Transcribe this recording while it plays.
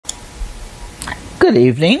Good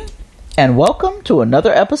evening, and welcome to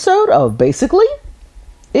another episode of Basically,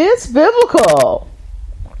 It's Biblical.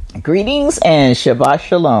 Greetings and Shabbat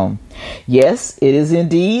Shalom. Yes, it is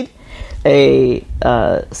indeed a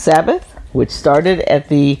Sabbath, which started at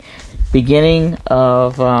the beginning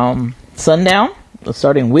of sundown,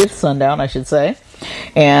 starting with sundown, I should say.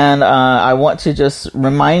 And I want to just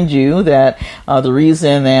remind you that the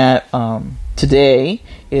reason that today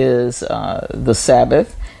is the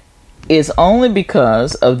Sabbath is only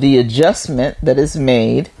because of the adjustment that is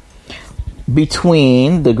made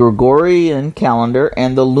between the Gregorian calendar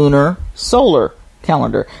and the lunar solar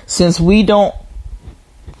calendar. Since we don't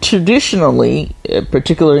traditionally,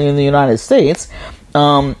 particularly in the United States,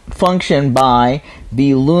 function by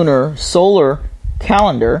the lunar solar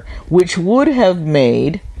calendar, which would have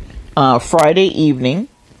made Friday evening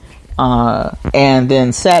and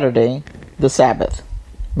then Saturday the Sabbath.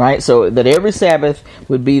 Right, so that every Sabbath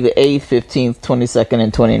would be the 8th, 15th, 22nd,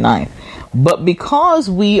 and 29th. But because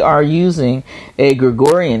we are using a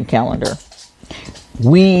Gregorian calendar,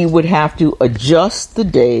 we would have to adjust the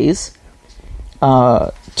days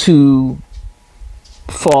to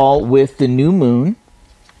fall with the new moon.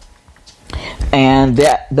 And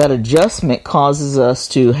that adjustment causes us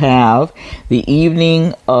to have the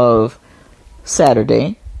evening of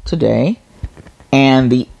Saturday, today, and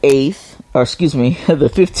the 8th, or excuse me, the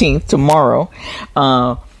 15th tomorrow,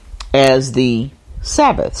 as the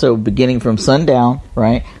Sabbath. So beginning from sundown,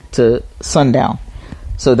 right, to sundown.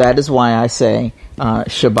 So that is why I say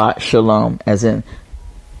Shabbat Shalom, as in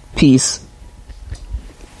peace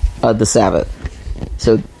of the Sabbath.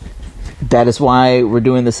 So that is why we're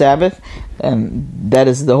doing the Sabbath. And that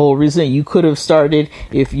is the whole reason. You could have started,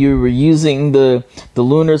 if you were using the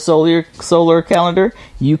lunar solar calendar,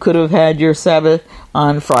 you could have had your Sabbath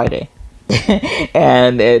on Friday.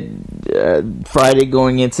 And Friday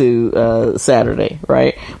going into Saturday,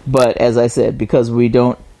 right? But as I said, because we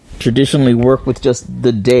don't traditionally work with just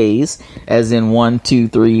the days, as in 1, 2,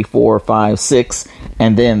 3, 4, 5, 6,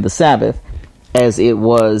 and then the Sabbath, as it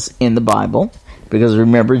was in the Bible. Because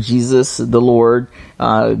remember, Jesus, the Lord,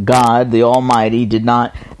 God, the Almighty, did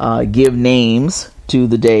not give names to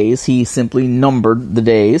the days. He simply numbered the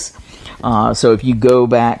days. So if you go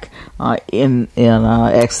back in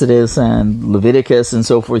Exodus and Leviticus and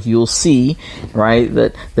so forth, you'll see, right,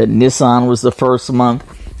 that Nisan was the first month,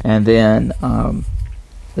 and then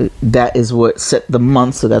that is what set the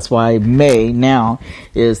month. So that's why May now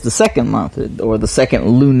is the second month, or the second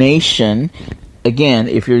lunation. Again,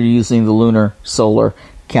 if you're using the lunar solar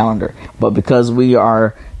calendar. But because we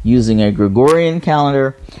are using a Gregorian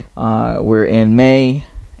calendar, we're in May,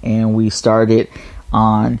 and we started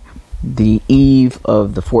on the eve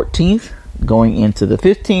of the 14th, going into the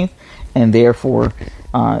 15th, and therefore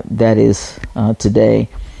that is today,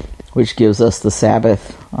 which gives us the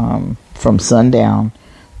Sabbath from sundown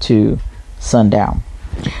to sundown.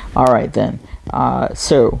 All right, then.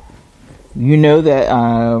 So you know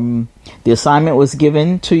that the assignment was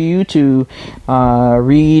given to you to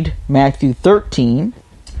read Matthew 13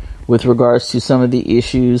 with regards to some of the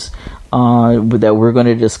issues that we're going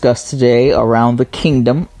to discuss today around the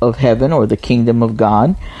kingdom of heaven, or the kingdom of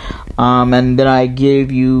God. And then I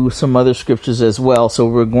gave you some other scriptures as well, so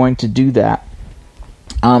we're going to do that.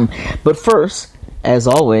 But first, as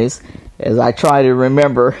always, as I try to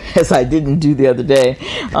remember, as I didn't do the other day,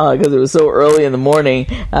 because it was so early in the morning,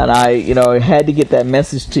 and I had to get that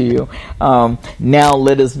message to you. Now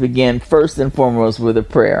let us begin first and foremost with a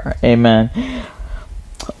prayer. Amen.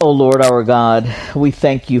 Oh Lord, our God, we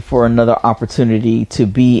thank you for another opportunity to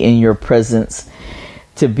be in your presence,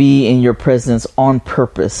 to be in your presence on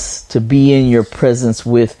purpose, to be in your presence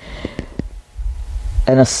with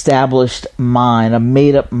an established mind, a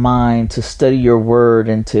made-up mind, to study your word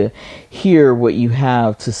and to hear what you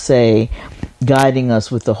have to say, guiding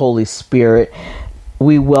us with the Holy Spirit.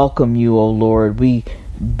 We welcome you, O Lord. We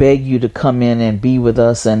beg you to come in and be with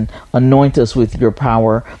us and anoint us with your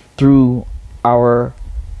power through our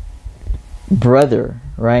brother,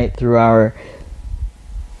 right? Through our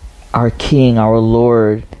King, our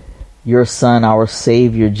Lord, your Son, our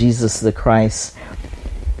Savior, Jesus the Christ,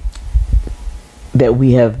 that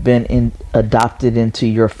we have been adopted into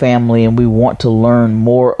your family, and we want to learn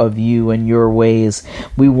more of you and your ways.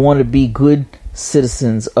 We want to be good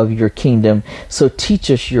citizens of your kingdom. So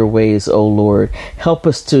teach us your ways, O Lord. Help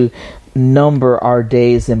us to number our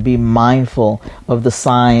days and be mindful of the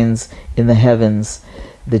signs in the heavens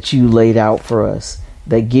that you laid out for us,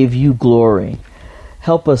 that give you glory.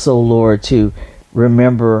 Help us, O Lord, to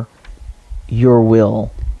remember your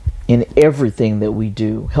will in everything that we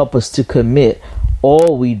do. Help us to commit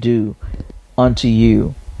all we do unto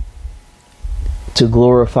you to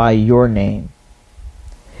glorify your name.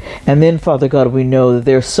 And then, Father God, we know that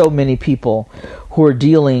there are so many people who are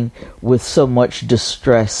dealing with so much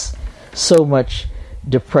distress, so much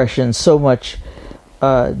depression, so much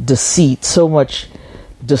deceit, so much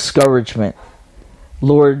discouragement.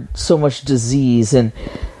 Lord, so much disease. And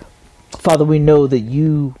Father, we know that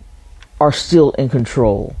you are still in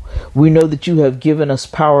control. We know that you have given us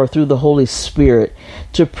power through the Holy Spirit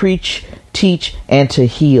to preach, teach, and to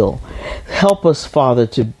heal. Help us, Father,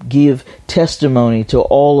 to give testimony to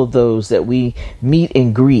all of those that we meet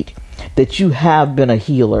and greet, that you have been a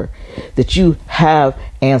healer, that you have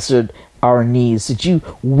answered our needs, that you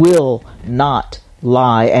will not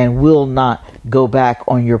lie and will not go back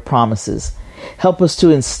on your promises. Help us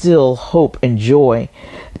to instill hope and joy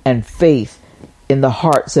and faith in the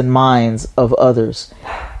hearts and minds of others.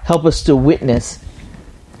 Help us to witness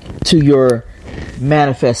to your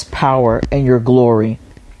manifest power and your glory.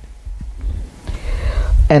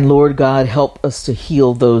 And Lord God, help us to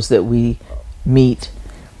heal those that we meet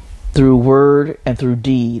through word and through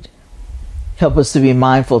deed. Help us to be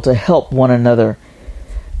mindful to help one another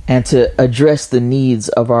and to address the needs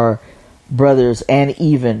of our brothers and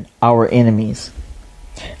even our enemies.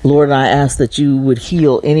 Lord, I ask that you would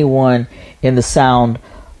heal anyone in the sound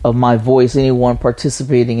of my voice, anyone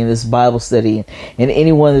participating in this Bible study, and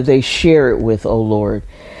anyone that they share it with, oh Lord.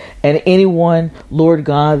 And anyone, Lord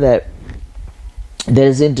God, that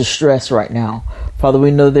is in distress right now. Father,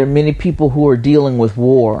 we know there are many people who are dealing with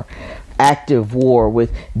war, active war,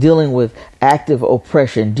 with dealing with active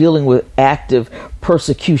oppression, dealing with active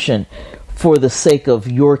persecution for the sake of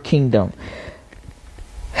your kingdom.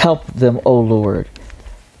 Help them, O Lord,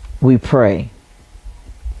 we pray.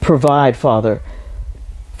 Provide, Father,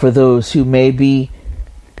 for those who may be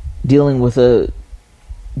dealing with a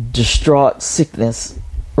distraught sickness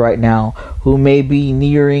right now, who may be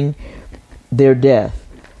nearing their death.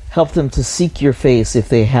 Help them to seek your face if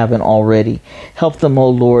they haven't already. Help them, O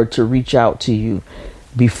Lord, to reach out to you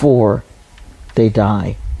before they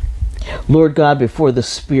die. Lord God, before the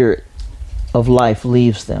spirit of life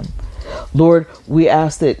leaves them. Lord, we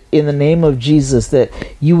ask that in the name of Jesus that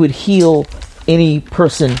you would heal any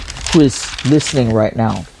person who is listening right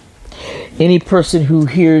now. Any person who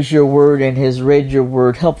hears your word and has read your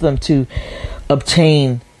word, help them to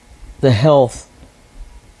obtain the health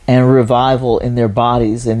and revival in their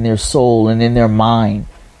bodies, in their soul, and in their mind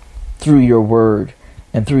through your word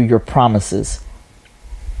and through your promises.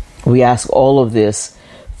 We ask all of this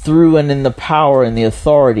through and in the power and the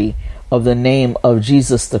authority of the name of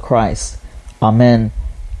Jesus the Christ. Amen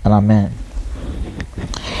and amen.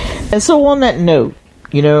 And so on that note,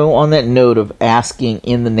 on that note of asking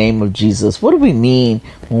in the name of Jesus, what do we mean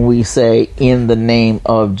when we say in the name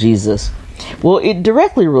of Jesus? Well, it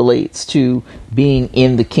directly relates to being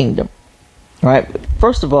in the kingdom, right?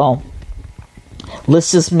 First of all,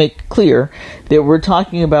 let's just make clear that we're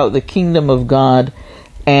talking about the kingdom of God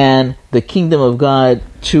and the kingdom of God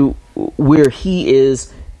to where he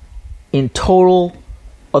is in total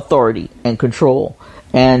authority and control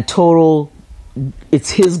and total,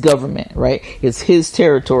 it's his government, right? It's his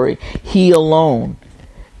territory. He alone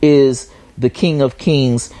is the King of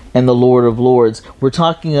Kings and the Lord of Lords. We're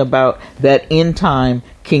talking about that end time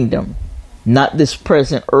kingdom, not this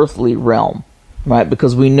present earthly realm, right?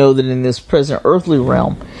 Because we know that in this present earthly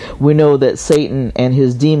realm, we know that Satan and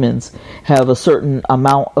his demons have a certain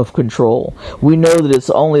amount of control. We know that it's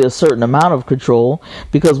only a certain amount of control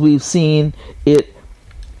because we've seen it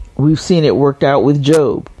worked out with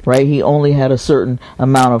Job, right? He only had a certain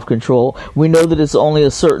amount of control. We know that it's only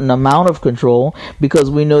a certain amount of control because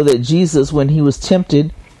we know that Jesus, when he was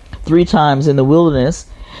tempted 3 times in the wilderness,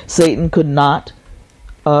 Satan could not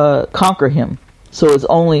conquer him. So it's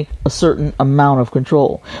only a certain amount of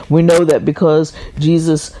control. We know that because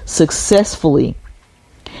Jesus successfully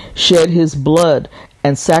shed his blood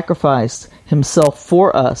and sacrificed himself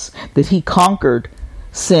for us, that he conquered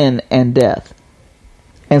sin and death.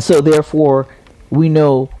 And so therefore, we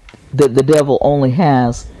know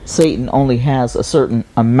that Satan only has a certain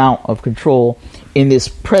amount of control in this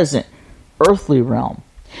present earthly realm.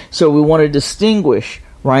 So we want to distinguish,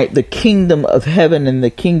 right, the kingdom of heaven and the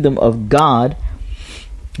kingdom of God,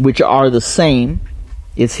 which are the same.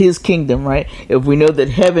 It's his kingdom, right? If we know that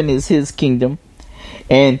heaven is his kingdom,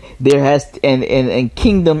 and there has and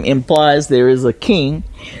kingdom implies there is a king,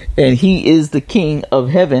 and he is the king of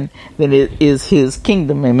heaven, then it is his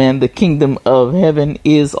kingdom. Amen. The kingdom of heaven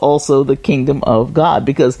is also the kingdom of God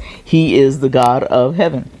because he is the God of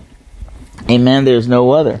heaven. Amen. There's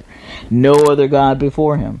no other God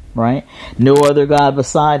before him, right? No other God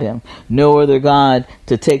beside him. No other God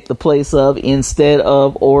to take the place of, instead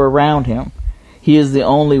of, or around him. He is the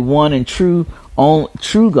only one and true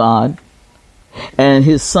God. And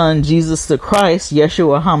his son, Jesus the Christ,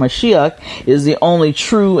 Yeshua HaMashiach, is the only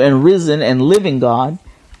true and risen and living God.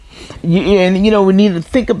 And we need to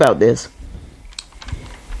think about this.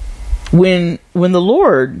 When the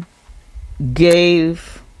Lord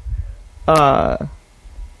gave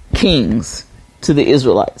kings to the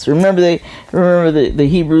Israelites, remember the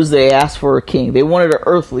Hebrews, they asked for a king. They wanted an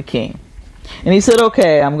earthly king. And he said,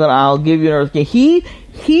 okay, I'll give you an earthly king.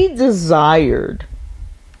 He desired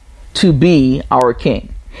to be our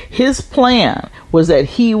king. His plan was that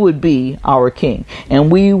he would be our king and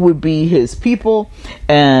we would be his people,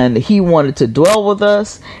 and he wanted to dwell with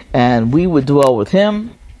us and we would dwell with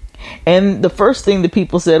him. And the first thing the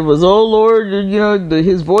people said was, oh Lord,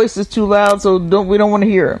 his voice is too loud, so we don't want to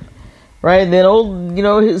hear him. Right? And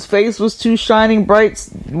then, his face was too shining bright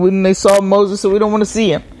when they saw Moses, so we don't want to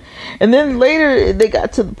see him. And then later they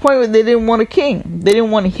got to the point where they didn't want a king. They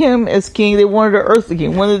didn't want him as king. They wanted an earthly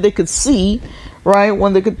king, one that they could see, right?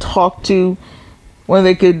 One they could talk to, one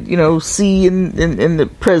they could, see in the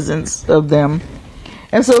presence of them.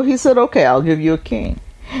 And so he said, okay, I'll give you a king.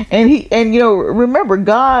 And remember,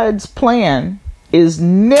 God's plan is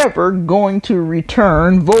never going to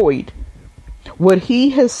return void. What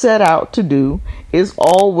he has set out to do is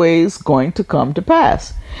always going to come to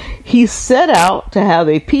pass. He set out to have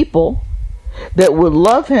a people that would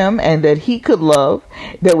love him and that he could love,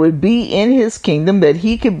 that would be in his kingdom, that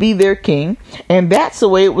he could be their king. And that's the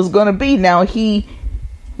way it was going to be. Now, he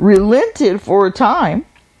relented for a time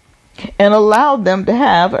and allowed them to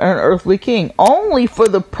have an earthly king, only for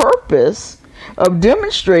the purpose of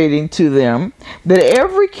demonstrating to them that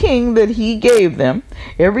every king that he gave them,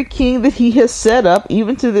 every king that he has set up,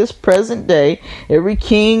 even to this present day, every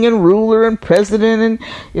king and ruler and president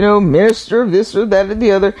and minister of this or that or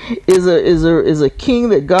the other is a king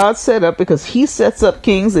that God set up, because he sets up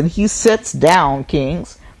kings and he sets down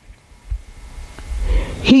kings.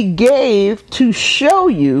 He gave to show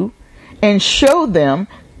you and show them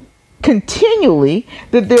continually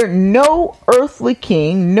that no earthly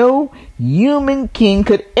king, no human king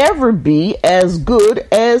could ever be as good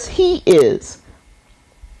as he is.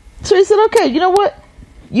 So he said, okay, you know what?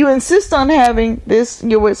 You insist on having this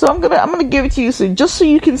your way, so I'm gonna give it to you, just so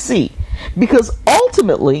you can see. Because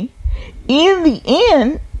ultimately, in the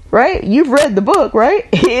end, right? You've read the book, right?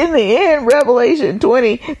 In the end, Revelation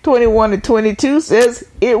 20:21-22 says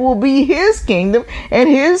it will be his kingdom, and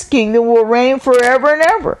his kingdom will reign forever and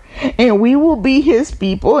ever. And we will be his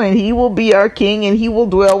people, and he will be our king, and he will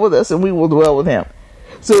dwell with us, and we will dwell with him.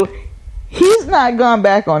 So he's not gone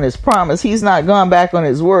back on his promise. He's not gone back on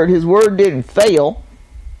his word. His word didn't fail.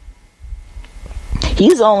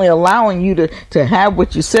 He's only allowing you to have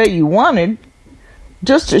what you say you wanted,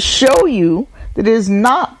 just to show you that is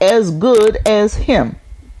not as good as him.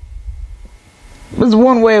 It's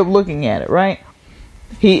one way of looking at it, right?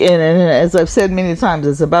 And as I've said many times,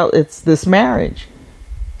 it's this marriage.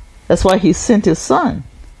 That's why he sent his son.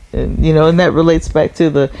 And that relates back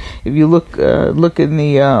to if you look in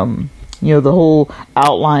the the whole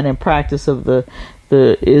outline and practice of the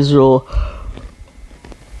Israel,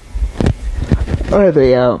 or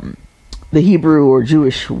the Hebrew or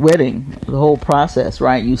Jewish wedding, the whole process,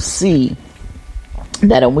 right? You see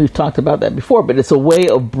that, and we've talked about that before, but it's a way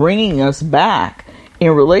of bringing us back in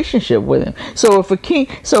relationship with him. So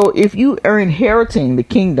if you are inheriting the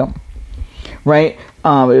kingdom, right?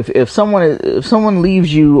 If someone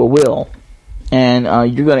leaves you a will, and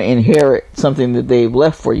you're going to inherit something that they've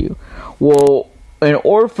left for you, well, in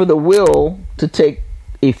order for the will to take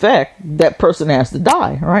effect, that person has to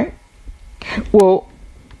die, right? Well,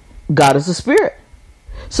 God is a spirit,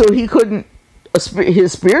 so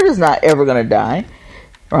his spirit is not ever going to die.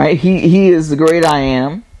 Right? He is the great I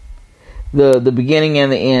am, the beginning and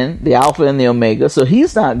the end, the Alpha and the Omega. So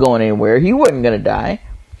he's not going anywhere. He wasn't going to die.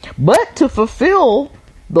 But to fulfill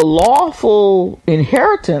the lawful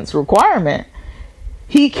inheritance requirement,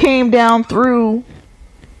 he came down through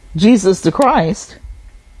Jesus the Christ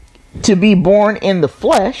to be born in the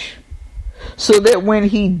flesh, so that when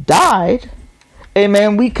he died,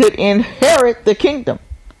 amen, we could inherit the kingdom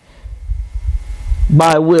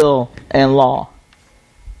by will and law.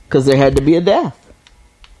 Because there had to be a death.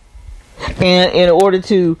 And in order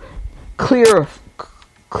to clear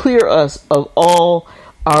us of all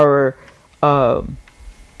our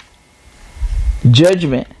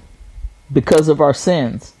judgment because of our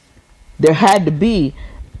sins, there had to be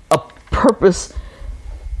a purpose,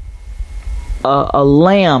 a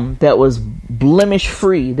lamb that was blemish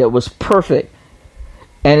free, that was perfect.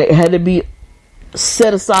 And it had to be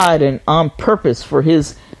set aside and on purpose for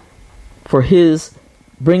his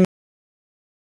bring